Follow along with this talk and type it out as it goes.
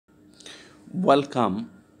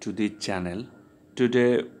Welcome to the channel.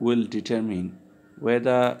 Today we'll determine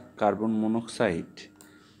whether carbon monoxide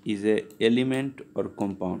is a element or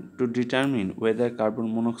compound. To determine whether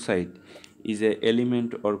carbon monoxide is a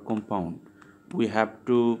element or compound, we have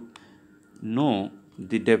to know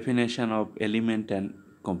the definition of element and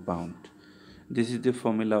compound. This is the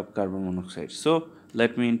formula of carbon monoxide. So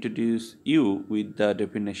let me introduce you with the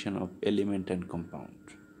definition of element and compound.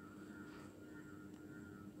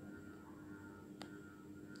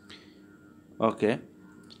 Okay,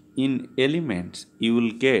 in elements you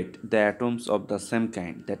will get the atoms of the same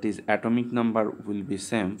kind, that is atomic number will be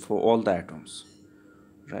same for all the atoms,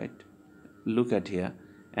 right? Look at here,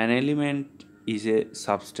 an element is a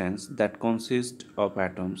substance that consists of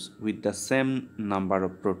atoms with the same number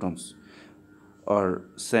of protons or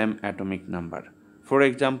same atomic number. For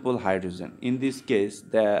example, hydrogen. In this case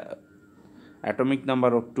the atomic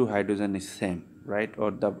number of two hydrogen is same, right?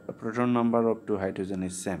 Or the proton number of two hydrogen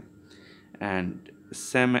is same, and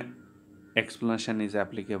same explanation is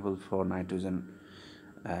applicable for nitrogen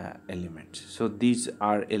elements. So these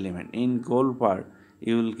are element. In gold bar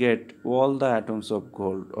you will get all the atoms of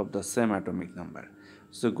gold of the same atomic number,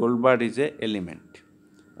 so gold bar is a element.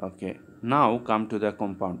 Okay, now come to the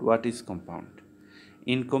compound. What is compound?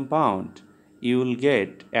 In compound you will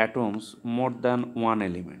get atoms more than one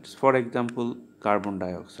elements. For example, carbon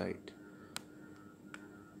dioxide,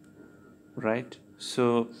 right?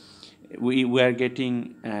 So we are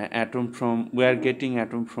getting atom from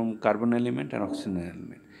carbon element and oxygen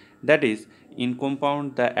element. That is, in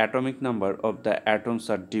compound the atomic number of the atoms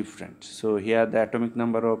are different. So here the atomic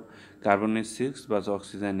number of carbon is 6 but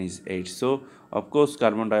oxygen is 8, so of course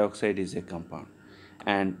carbon dioxide is a compound.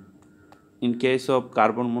 And in case of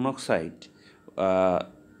carbon monoxide,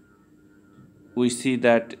 we see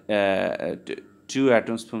that two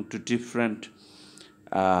atoms from two different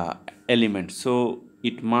elements, so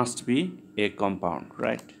it must be a compound,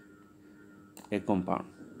 right? A compound.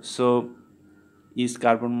 So is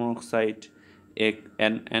carbon monoxide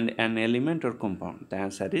an element or compound? The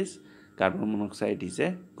answer is carbon monoxide is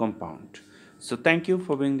a compound. So thank you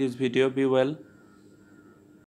for viewing this video. Be well.